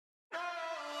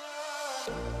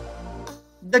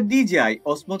The DJI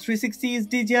Osmo 360 is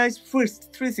DJI's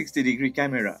first 360-degree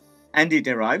camera, and it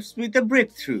arrives with a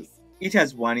breakthrough. It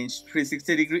has 1-inch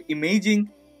 360-degree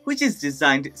imaging, which is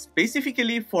designed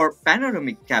specifically for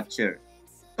panoramic capture.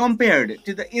 Compared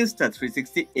to the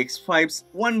Insta360 X5's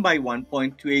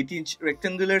 1x1.28-inch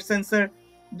rectangular sensor,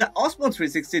 the Osmo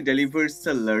 360 delivers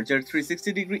a larger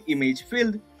 360-degree image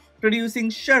field, producing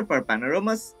sharper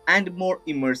panoramas and more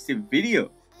immersive video.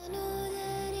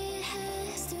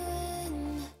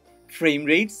 Frame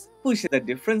rates push the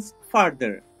difference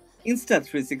further.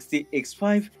 Insta360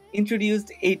 X5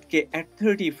 introduced 8K at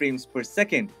 30 frames per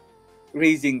second,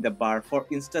 raising the bar for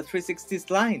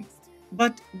Insta360's line.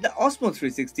 But the Osmo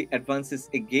 360 advances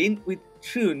again with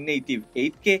true native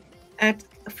 8K at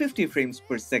 50 frames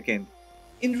per second.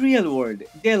 In real-world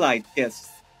daylight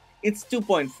tests, its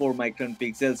 2.4 micron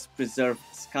pixels preserve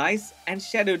skies and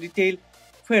shadow detail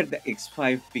where the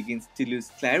X5 begins to lose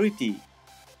clarity.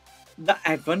 The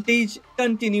advantage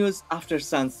continues after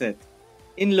sunset.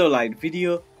 In low-light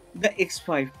video, the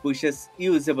X5 pushes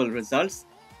usable results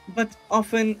but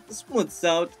often smooths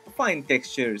out fine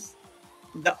textures.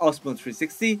 The Osmo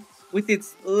 360, with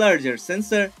its larger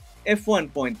sensor,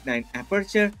 f1.9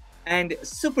 aperture, and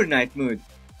super night mode,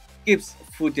 keeps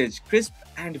footage crisp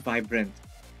and vibrant.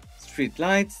 Street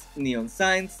lights, neon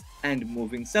signs, and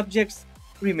moving subjects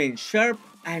remain sharp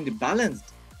and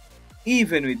balanced.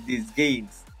 Even with these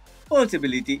gains,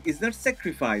 portability is not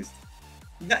sacrificed.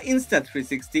 The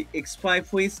Insta360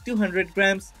 X5 weighs 200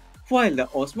 grams, while the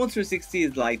Osmo 360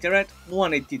 is lighter at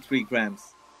 183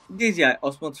 grams. DJI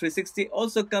Osmo 360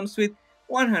 also comes with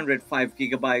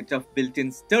 105GB of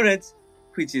built-in storage,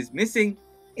 which is missing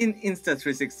in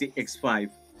Insta360 X5.